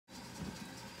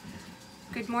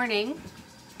Good morning.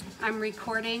 I'm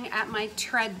recording at my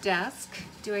tread desk,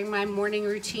 doing my morning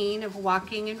routine of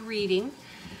walking and reading,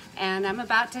 and I'm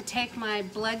about to take my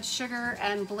blood sugar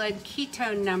and blood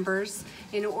ketone numbers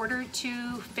in order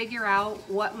to figure out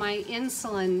what my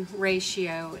insulin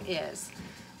ratio is.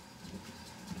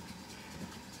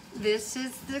 This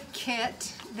is the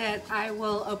kit that I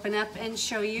will open up and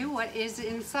show you what is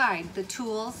inside, the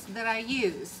tools that I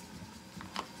use.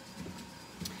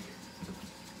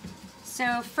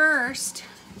 So first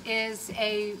is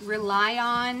a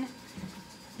Rely-On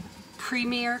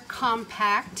Premier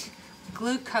Compact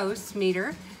Glucose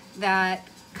Meter that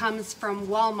comes from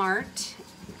Walmart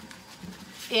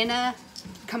in a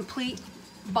complete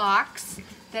box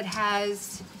that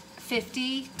has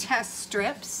 50 test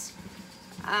strips,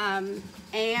 and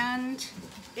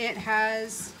it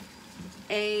has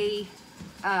a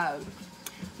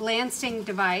lancing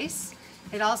device.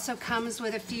 It also comes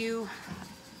with a few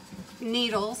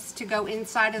needles to go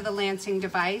inside of the lancing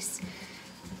device,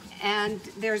 and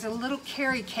there's a little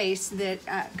carry case that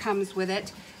comes with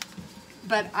it,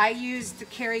 but I used the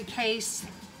carry case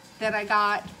that I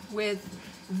got with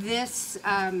this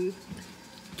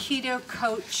Keto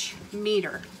Coach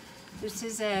meter. This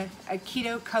is a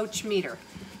Keto Coach meter.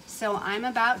 So I'm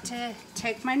about to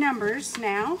take my numbers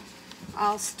now.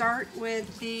 I'll start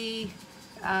with the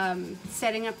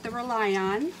setting up the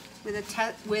Rely-On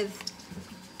with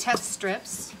test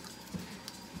strips.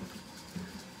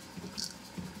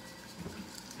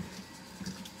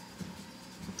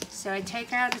 So I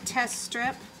take out a test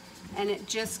strip and it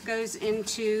just goes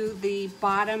into the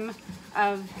bottom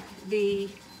of the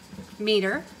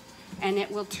meter, and it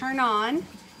will turn on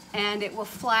and it will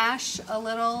flash a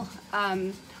little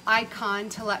icon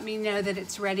to let me know that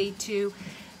it's ready to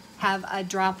have a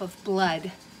drop of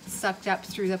blood sucked up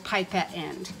through the pipette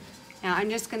end. Now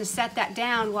I'm just going to set that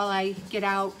down while I get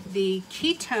out the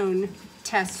ketone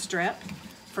test strip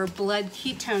for blood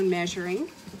ketone measuring.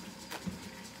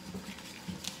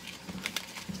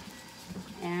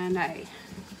 And I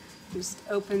just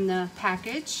open the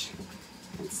package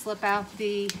and slip out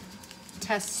the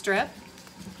test strip.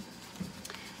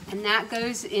 And that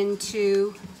goes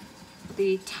into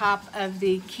the top of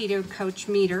the Keto Coach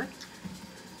meter.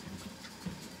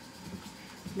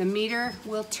 The meter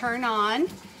will turn on,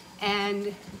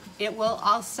 and it will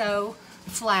also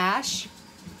flash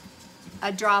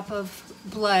a drop of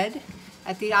blood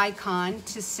at the icon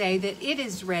to say that it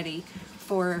is ready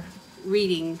for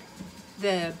reading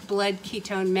the blood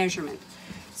ketone measurement.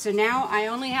 So now I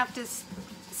only have to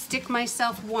stick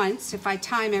myself once if I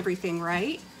time everything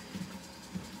right.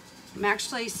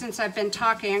 Actually, since I've been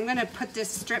talking, I'm going to put this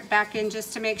strip back in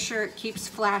just to make sure it keeps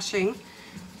flashing.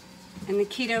 And the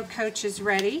Keto Coach is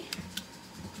ready.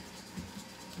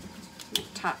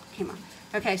 Top came off.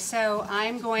 Okay, so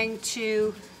I'm going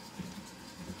to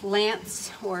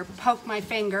lance or poke my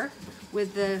finger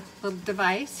with the little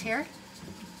device here.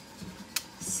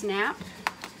 Snap.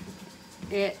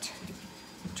 It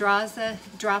draws a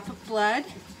drop of blood,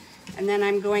 and then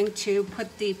I'm going to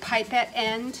put the pipette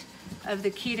end of the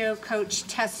Keto Coach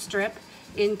test strip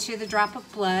into the drop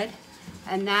of blood,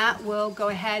 and that will go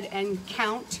ahead and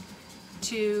count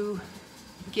to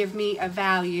give me a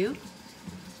value.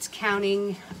 It's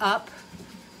counting up,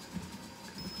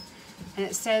 and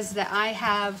it says that I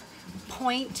have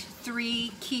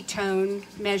 0.3 ketone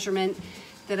measurement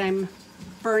that I'm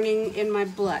burning in my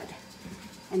blood.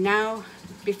 And now,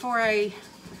 before I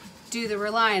do the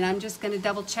Rely-On, I'm just going to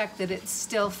double check that it's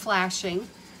still flashing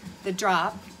the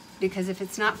drop, because if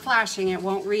it's not flashing, it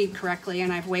won't read correctly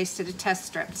and I've wasted a test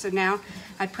strip. So now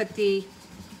I put the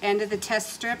end of the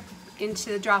test strip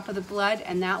into the drop of the blood,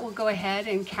 and that will go ahead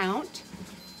and count.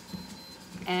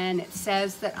 And it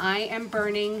says that I am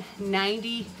burning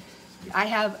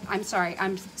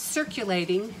I'm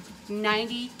circulating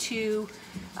 92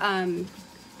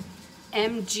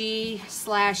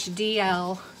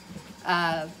 mg/dl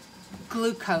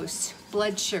glucose,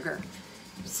 blood sugar.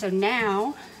 So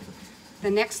now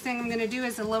the next thing I'm going to do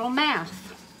is a little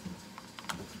math.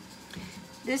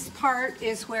 This part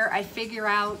is where I figure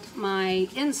out my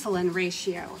insulin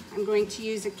ratio. I'm going to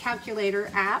use a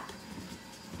calculator app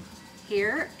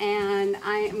here, and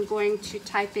I am going to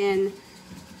type in,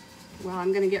 well,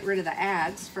 I'm going to get rid of the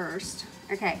ads first.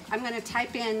 Okay, I'm going to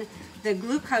type in the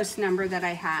glucose number that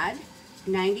I had,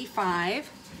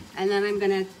 95, and then I'm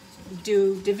going to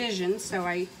do division. So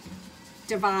I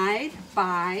divide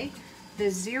by the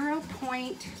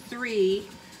 0.3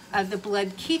 of the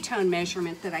blood ketone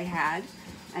measurement that I had,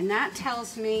 and that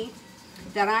tells me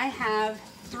that I have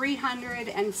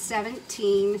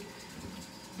 317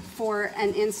 for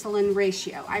an insulin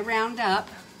ratio. I round up,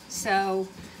 so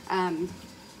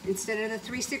Instead of the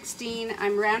 316,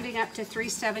 I'm rounding up to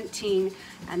 317,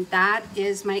 and that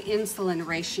is my insulin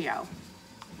ratio.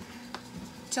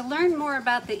 To learn more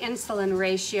about the insulin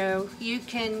ratio, you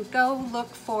can go look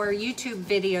for YouTube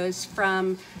videos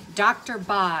from Dr.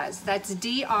 Boz. That's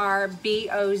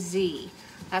D-R-B-O-Z.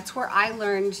 That's where I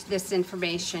learned this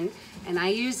information, and I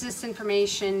use this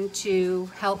information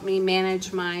to help me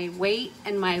manage my weight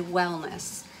and my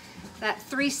wellness. That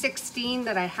 316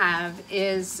 that I have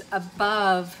is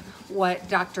above what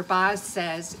Dr. Boz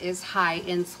says is high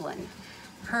insulin.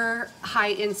 Her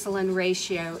high insulin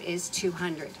ratio is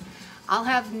 200. I'll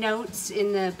have notes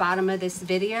in the bottom of this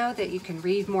video that you can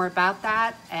read more about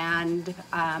that. And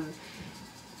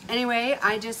anyway,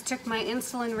 I just took my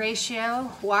insulin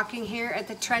ratio walking here at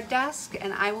the tread desk,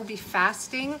 and I will be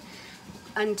fasting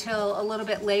until a little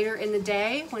bit later in the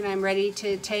day when I'm ready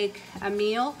to take a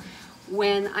meal,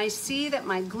 when I see that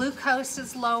my glucose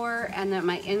is lower and that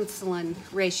my insulin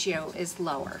ratio is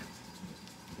lower.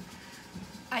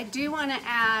 I do want to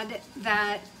add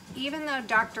that even though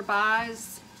Dr.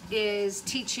 Boz is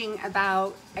teaching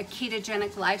about a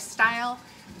ketogenic lifestyle,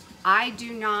 I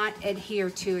do not adhere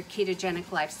to a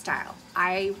ketogenic lifestyle.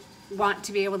 I want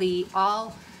to be able to eat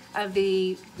all of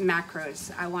the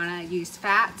macros. I want to use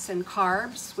fats and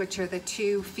carbs, which are the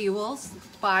two fuels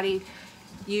the body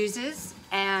uses,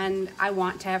 and I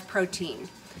want to have protein.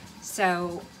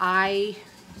 So I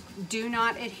do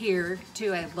not adhere to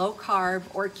a low carb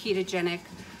or ketogenic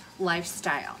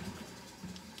lifestyle.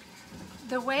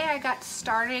 The way I got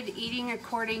started eating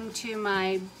according to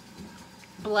my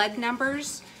blood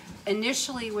numbers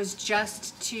initially was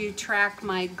just to track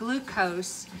my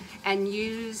glucose and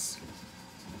use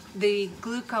the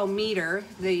glucometer,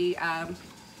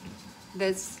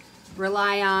 this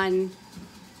Rely On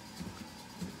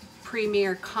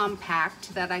Premier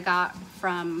Compact that I got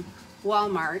from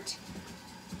Walmart.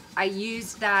 I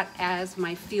used that as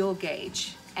my fuel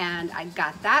gauge, and I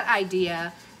got that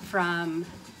idea from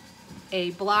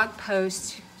a blog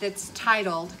post that's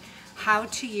titled How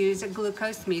to Use a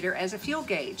Glucose Meter as a Fuel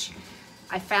Gauge.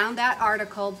 I found that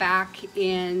article back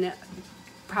in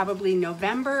probably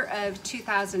November of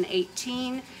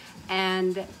 2018,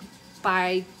 and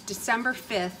by December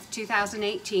 5th,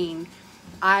 2018,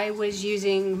 I was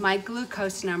using my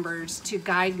glucose numbers to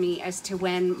guide me as to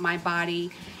when my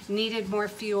body needed more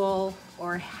fuel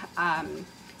or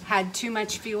had too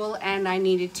much fuel and I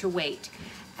needed to wait.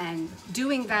 And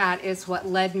doing that is what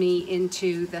led me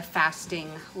into the fasting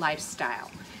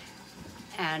lifestyle.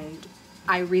 And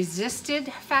I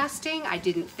resisted fasting. I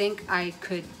didn't think I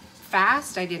could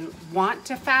fast. I didn't want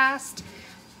to fast,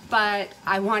 but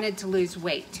I wanted to lose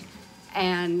weight.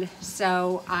 And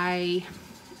so I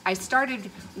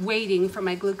started waiting for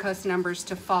my glucose numbers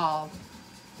to fall,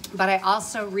 but I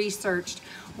also researched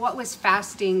what was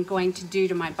fasting going to do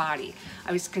to my body.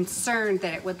 I was concerned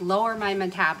that it would lower my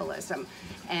metabolism,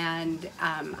 and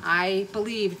I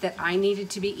believed that I needed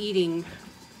to be eating,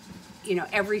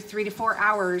 every 3 to 4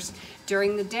 hours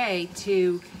during the day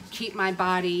to keep my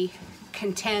body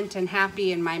content and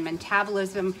happy and my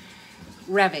metabolism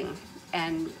revving.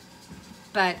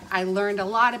 But I learned a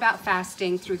lot about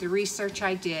fasting through the research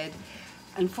I did.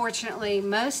 Unfortunately,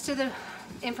 most of the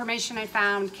information I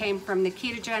found came from the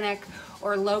ketogenic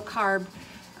or low carb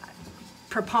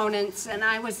proponents, and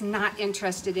I was not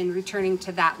interested in returning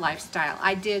to that lifestyle.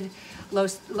 I did low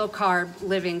carb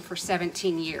living for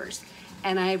 17 years,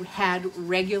 and I had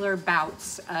regular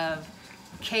bouts of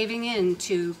caving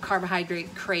into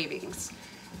carbohydrate cravings.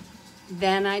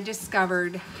 Then I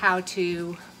discovered how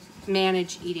to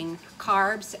manage eating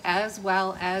carbs as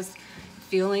well as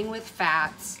fueling with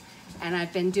fats, and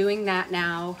I've been doing that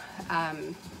now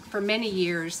for many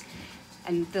years.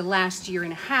 And the last year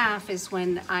and a half is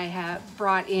when I have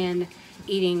brought in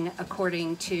eating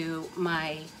according to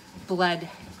my blood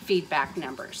feedback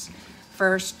numbers.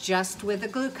 First, just with a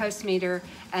glucose meter,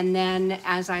 and then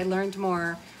as I learned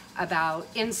more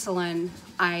about insulin,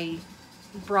 I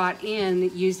brought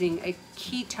in using a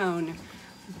ketone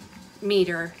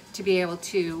meter to be able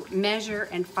to measure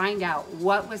and find out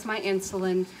what was my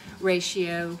insulin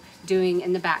ratio doing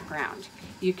in the background.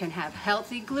 You can have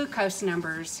healthy glucose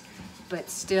numbers but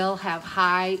still have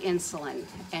high insulin,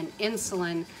 and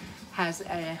insulin has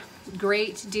a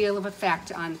great deal of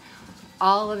effect on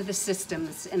all of the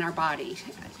systems in our body.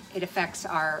 It affects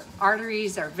our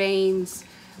arteries, our veins,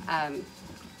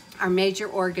 our major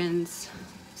organs.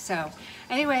 So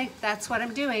anyway, that's what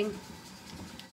I'm doing.